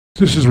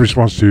This is a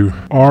response to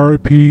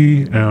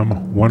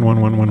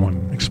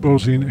RPM11111,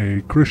 exposing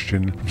a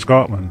Christian from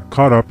Scotland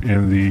caught up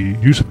in the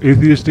use of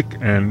atheistic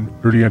and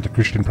early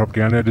anti-Christian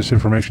propaganda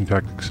disinformation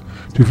tactics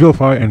to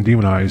vilify and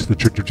demonize the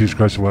Church of Jesus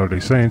Christ of Latter-day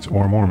Saints,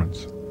 or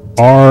Mormons.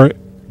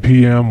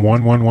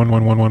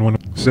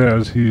 RPM1111111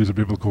 says he is a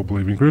biblical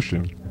believing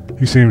Christian.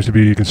 He seems to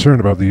be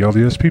concerned about the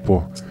LDS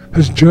people,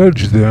 has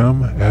judged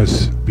them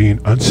as being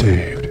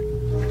unsaved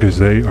because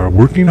they are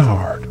working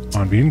hard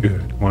on being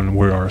good when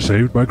we are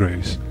saved by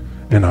grace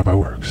and not by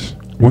works.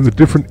 When the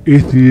different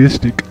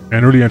atheistic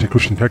and early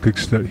anti-Christian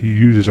tactics that he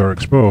uses are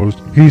exposed,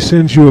 he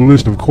sends you a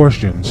list of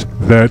questions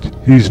that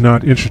he's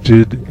not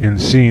interested in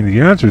seeing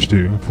the answers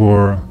to,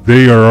 for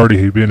they are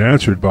already been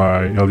answered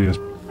by LDS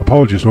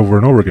apologists over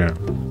and over again.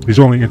 He's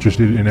only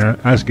interested in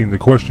asking the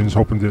questions,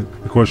 hoping that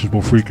the questions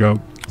will freak out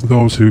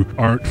those who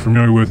aren't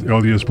familiar with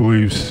LDS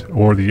beliefs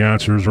or the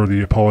answers or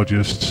the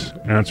apologists'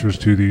 answers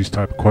to these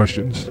type of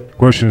questions.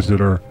 Questions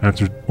that are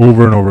answered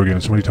over and over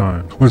again so many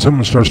times. When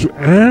someone starts to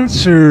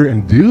answer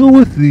and deal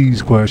with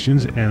these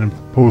questions and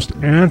post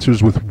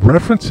answers with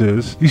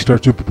references, he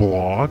starts to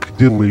block,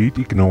 delete,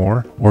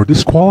 ignore, or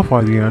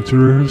disqualify the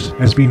answers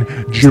as being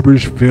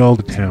gibberish failed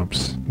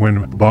attempts.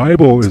 When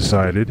Bible is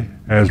cited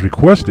as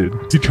requested,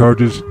 he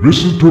charges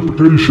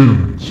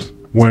misinterpretations.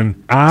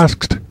 When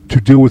asked to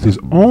deal with his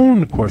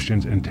own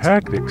questions and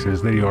tactics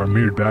as they are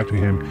mirrored back to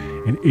him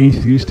in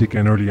atheistic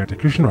and early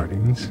anti-Christian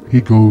writings,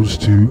 he goes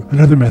to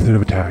another method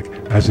of attack.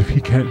 As if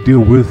he can't deal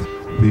with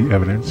the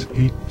evidence,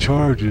 he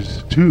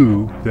charges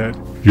too that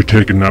you're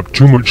taking up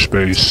too much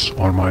space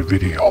on my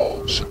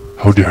videos.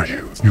 How dare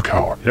you, you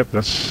coward. Yep,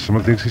 that's some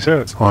of the things he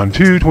says. On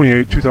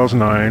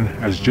 2/28/2009,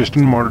 as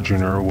Justin Martyr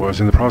Jr. was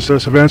in the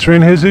process of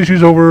answering his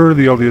issues over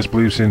the LDS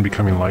beliefs in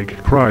becoming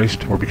like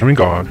Christ, or becoming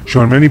God,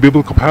 showing many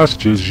biblical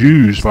passages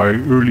used by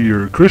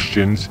earlier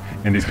Christians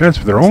in defense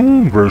of their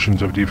own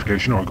versions of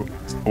deification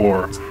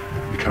or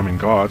becoming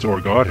gods or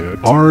Godhead,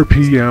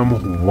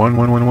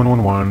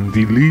 RPM11111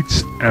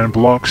 deletes and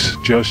blocks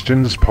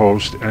Justin's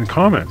post and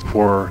comments.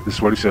 For this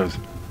is what he says.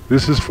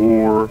 This is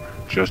for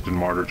Justin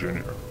Martyr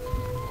Jr.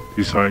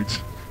 He cites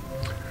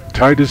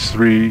Titus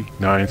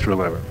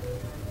 3:9-11,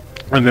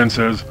 and then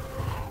says,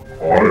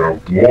 I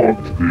have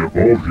blocked the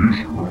above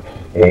user on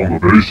the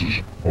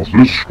basis of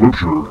this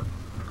scripture,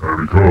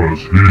 and because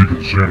he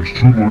consumes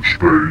too much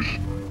space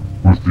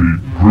with the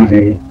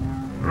drivel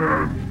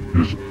and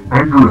is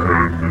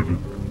underhanded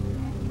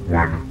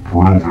when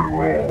proven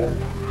wrong.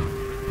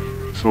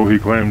 So he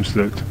claims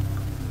that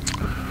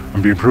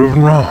I'm being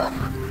proven wrong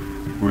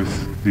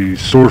with the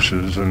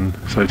sources and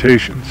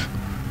citations,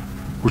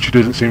 which he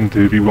doesn't seem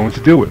to be willing to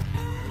deal with.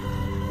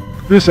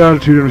 This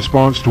attitude and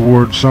response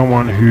towards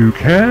someone who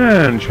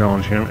can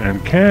challenge him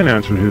and can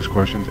answer his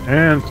questions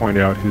and point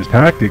out his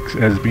tactics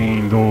as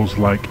being those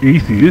like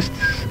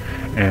atheists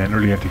and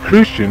early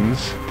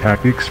anti-Christians,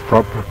 tactics,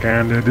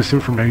 propaganda,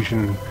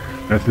 disinformation,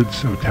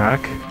 methods of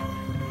attack.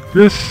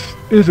 This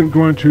isn't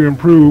going to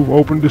improve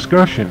open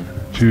discussion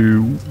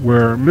to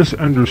where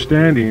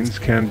misunderstandings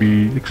can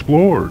be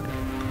explored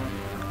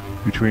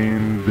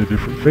between the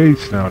different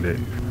faiths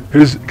nowadays.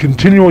 His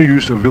continual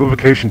use of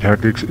vilification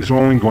tactics is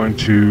only going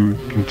to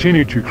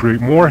continue to create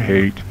more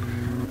hate,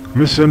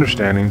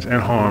 misunderstandings,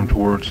 and harm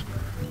towards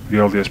the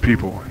LDS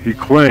people he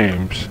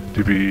claims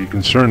to be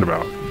concerned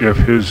about. If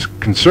his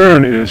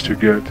concern is to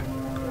get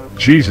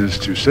Jesus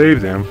to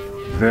save them,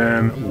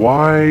 then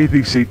why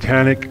the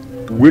satanic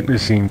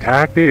witnessing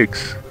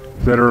tactics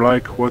that are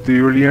like what the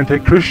early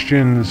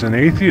anti-Christians and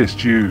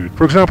atheists used?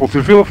 For example,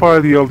 to vilify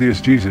the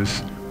LDS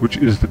Jesus, which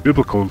is the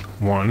biblical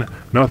one,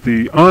 not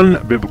the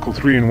unbiblical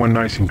 3-in-1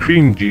 Nicene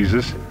Creed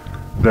Jesus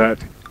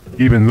that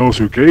even those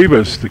who gave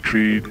us the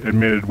creed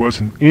admitted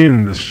wasn't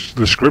in the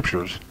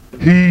scriptures.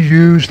 He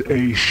used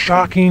a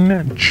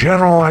shocking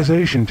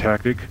generalization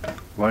tactic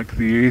like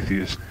the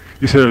atheist.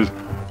 He says,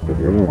 the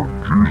Lord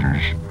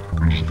Jesus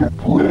is the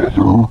brother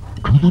to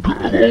the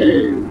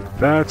devil.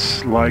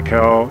 That's like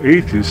how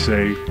atheists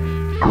say,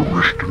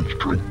 Christians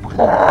drink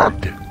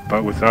blood,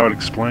 but without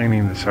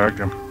explaining the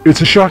sacrament.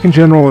 It's a shocking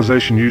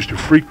generalization used to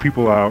freak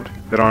people out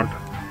that aren't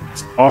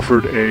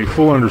offered a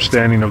full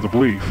understanding of the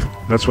belief.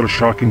 That's what a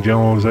shocking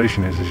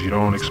generalization is you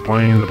don't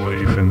explain the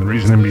belief and the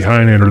reasoning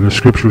behind it or the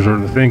scriptures or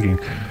the thinking.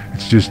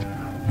 It's just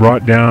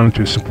brought down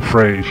to a simple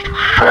phrase to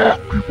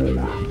shock people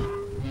with.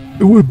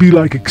 It would be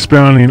like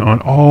expounding on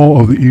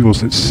all of the evils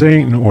that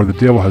Satan or the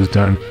devil has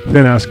done,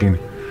 then asking, do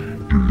you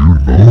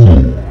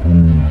know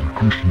who the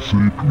Christians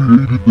say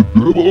created the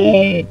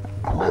devil?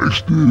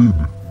 Christ did.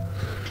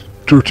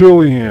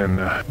 Tertullian,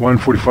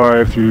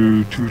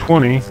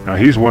 145-220. Now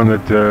he's one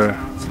that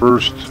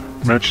first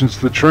mentions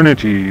the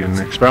Trinity and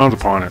expounds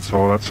upon it,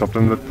 so that's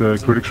something that the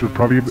critics would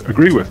probably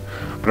agree with.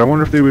 But I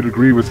wonder if they would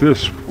agree with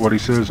this, what he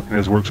says in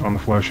his works on the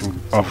flesh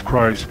of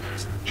Christ,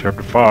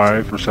 chapter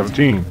 5, verse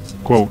 17.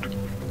 Quote,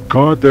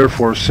 God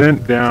therefore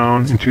sent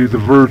down into the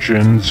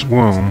virgin's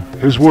womb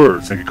his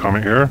word. Make a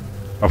comment here.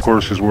 Of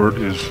course, his word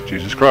is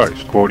Jesus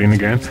Christ. Quoting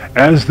again,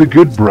 as the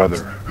good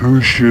brother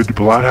who should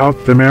blot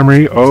out the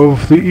memory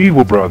of the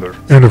evil brother.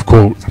 End of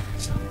quote.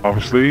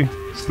 Obviously,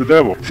 the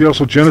devil. See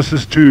also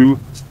Genesis 2,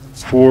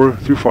 4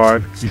 through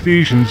 5,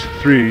 Ephesians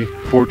 3,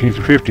 14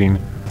 through 15,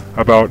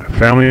 about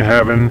family in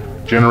heaven,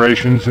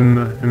 generations in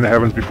the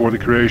heavens before the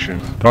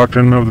creation.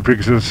 Doctrine of the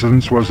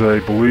pre-existence was a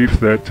belief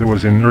that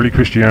was in early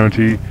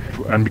Christianity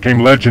and became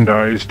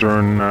legendized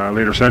during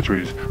later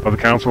centuries. By the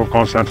Council of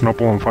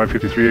Constantinople in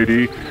 553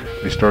 AD,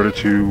 they started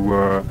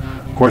to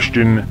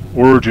question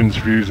Origen's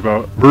views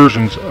about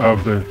versions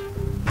of the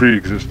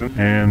pre-existent,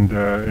 and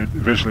it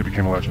eventually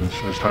became a legend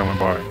as time went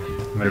by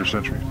in later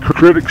centuries.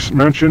 Critics'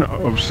 mention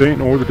of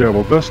Satan or the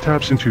devil thus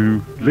taps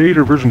into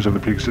later versions of the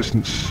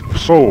pre-existence of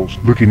souls.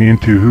 Looking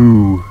into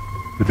who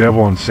the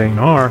devil and Satan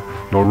are,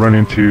 you'll run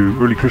into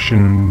early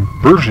Christian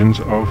versions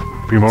of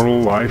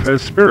premortal life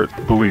as spirit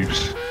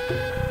beliefs.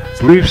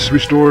 Beliefs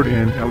restored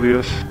in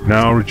LDS,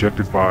 now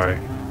rejected by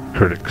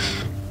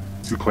critics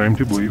who claim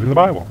to believe in the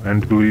Bible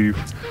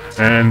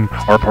and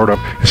are part of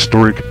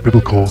historic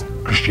biblical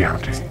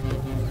Christianity,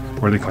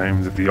 where they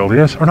claim that the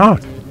LDS are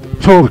not.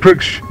 So the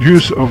critics'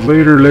 use of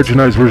later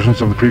legendized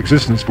versions of the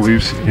pre-existence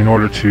beliefs in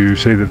order to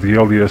say that the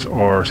LDS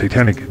are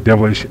satanic,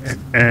 devilish,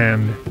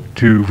 and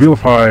to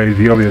vilify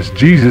the LDS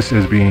Jesus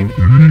as being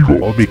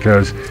evil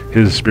because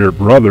his spirit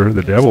brother,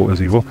 the devil,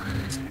 is evil,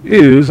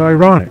 is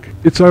ironic.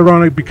 It's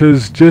ironic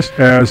because just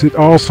as it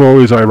also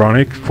is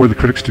ironic for the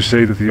critics to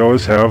say that the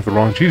LDS have the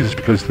wrong Jesus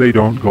because they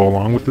don't go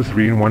along with the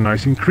 3-in-1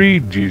 Nicene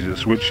Creed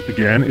Jesus, which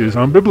again is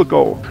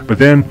unbiblical. But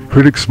then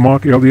critics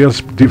mock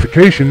LDS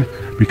deification,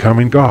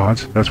 becoming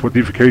gods. That's what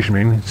deification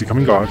means,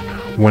 becoming gods,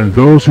 when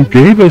those who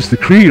gave us the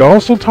creed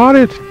also taught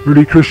it.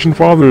 Early Christian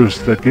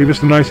fathers that gave us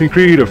the Nicene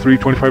Creed of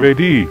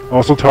 325 AD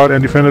also taught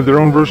and defended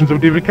their own versions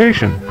of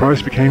deification.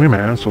 Christ became a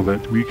man so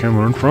that we can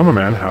learn from a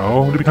man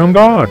how to become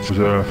gods. It was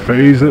a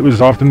phase that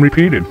was often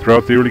repeated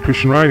throughout the early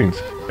Christian writings.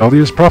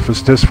 LDS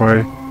prophets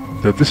testify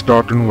that this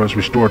doctrine was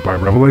restored by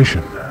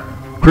revelation.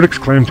 Critics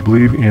claim to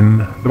believe in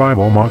the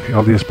Bible, mock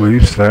LDS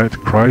beliefs that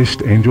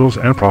Christ, angels,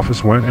 and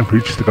prophets went and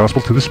preached the gospel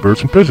to the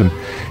spirits in prison,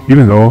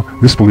 even though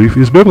this belief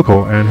is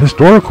biblical and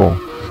historical.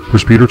 1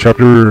 Peter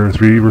chapter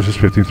 3 verses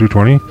 15 through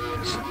 20,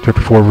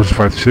 chapter 4 verses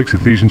 5 through 6,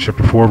 Ephesians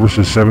chapter 4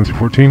 verses 7 through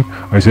 14,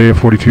 Isaiah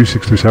 42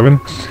 6 through 7.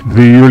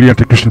 The early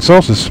anti-Christian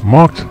sources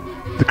mocked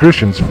the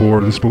Christians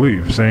for this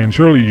belief, saying,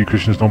 "Surely you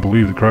Christians don't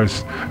believe that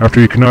Christ, after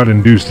he could not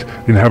induce the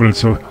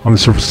inhabitants on the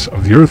surface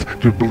of the earth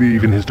to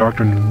believe in his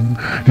doctrine,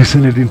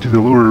 descended into the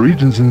lower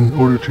regions in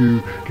order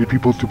to get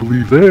people to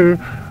believe there."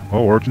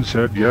 Well, Origen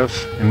said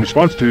yes. In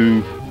response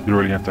to the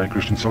early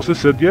anti-Christian sources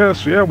said,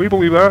 yes, yeah, we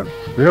believe that.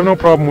 We have no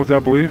problem with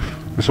that belief.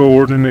 And so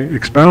Origen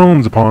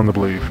expounds upon the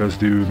belief, as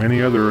do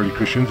many other early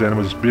Christians, and it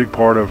was a big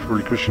part of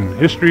early Christian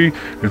history.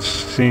 It's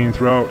seen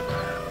throughout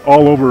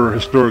all over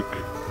historic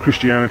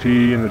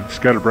Christianity and the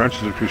scattered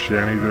branches of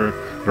Christianity. Their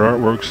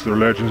artworks, their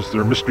legends,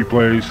 their mystery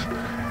plays,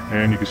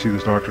 and you can see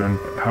this doctrine,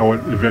 how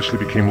it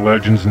eventually became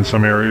legends in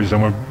some areas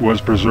and was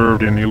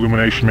preserved in the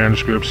illumination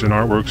manuscripts and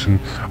artworks and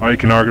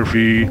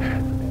iconography,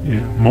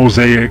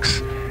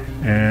 mosaics,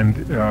 and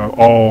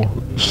all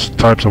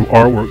types of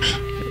artworks.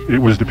 It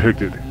was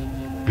depicted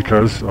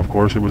because, of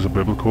course, it was a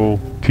biblical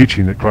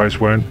teaching that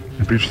Christ went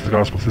and preached the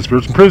gospel to the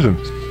spirits in prison.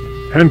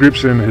 Hand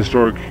grips in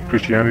historic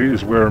Christianity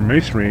is where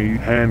Masonry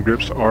hand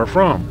grips are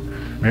from.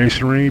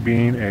 Masonry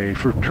being a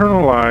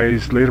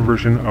fraternalized later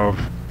version of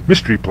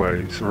mystery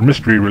plays or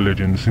mystery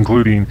religions,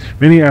 including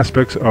many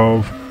aspects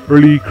of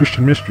early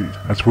Christian mysteries.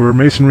 That's where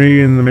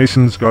Masonry and the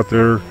Masons got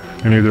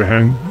many of their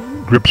hand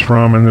grips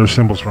from and their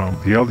symbols from.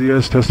 The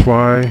LDS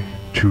testify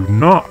to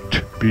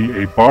not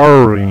be a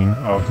borrowing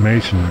of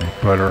Masonry,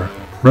 but a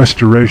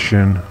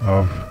restoration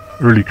of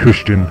early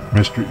Christian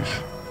mysteries.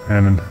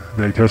 And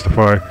they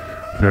testify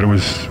that it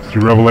was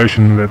through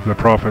revelation that the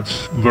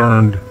prophets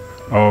learned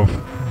of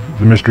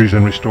the mysteries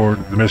and restored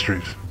the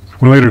mysteries.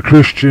 When later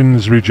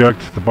Christians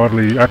reject the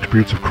bodily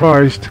attributes of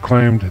Christ,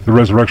 claimed the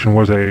resurrection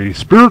was a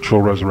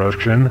spiritual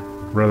resurrection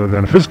rather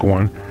than a physical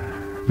one,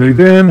 they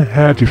then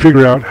had to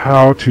figure out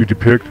how to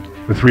depict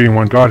the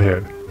 3-in-1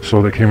 Godhead.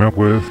 So they came up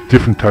with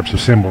different types of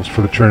symbols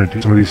for the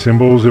Trinity. Some of these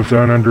symbols have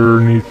done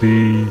underneath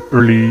the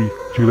early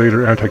to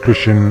later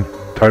anti-Christian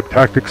type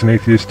tactics and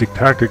atheistic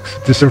tactics,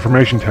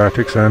 disinformation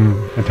tactics, and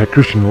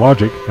anti-Christian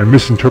logic and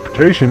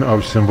misinterpretation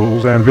of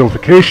symbols and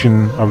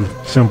vilification of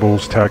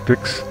symbols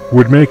tactics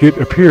would make it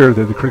appear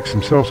that the critics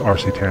themselves are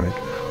satanic,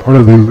 part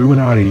of the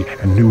Illuminati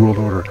and New World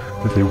Order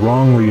that they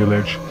wrongly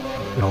allege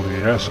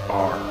LDS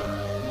are.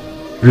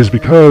 It is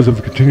because of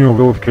the continual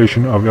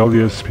vilification of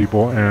LDS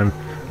people and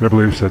their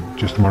beliefs that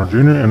Justin Martyr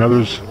Jr. and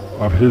others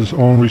of his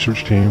own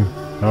research team,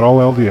 not all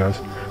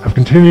LDS, have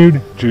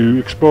continued to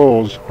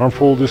expose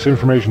harmful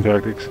disinformation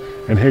tactics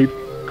and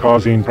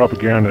hate-causing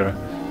propaganda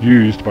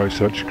used by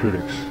such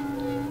critics.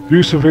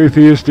 Use of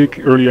atheistic,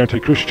 early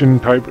anti-Christian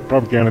type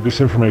propaganda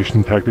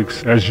disinformation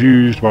tactics as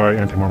used by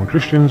anti-Mormon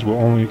Christians will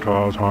only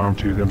cause harm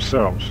to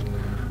themselves.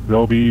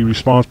 They'll be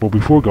responsible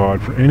before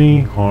God for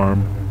any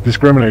harm,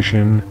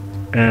 discrimination,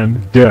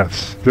 and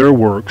deaths their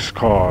works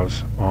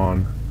cause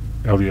on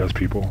LDS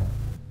people.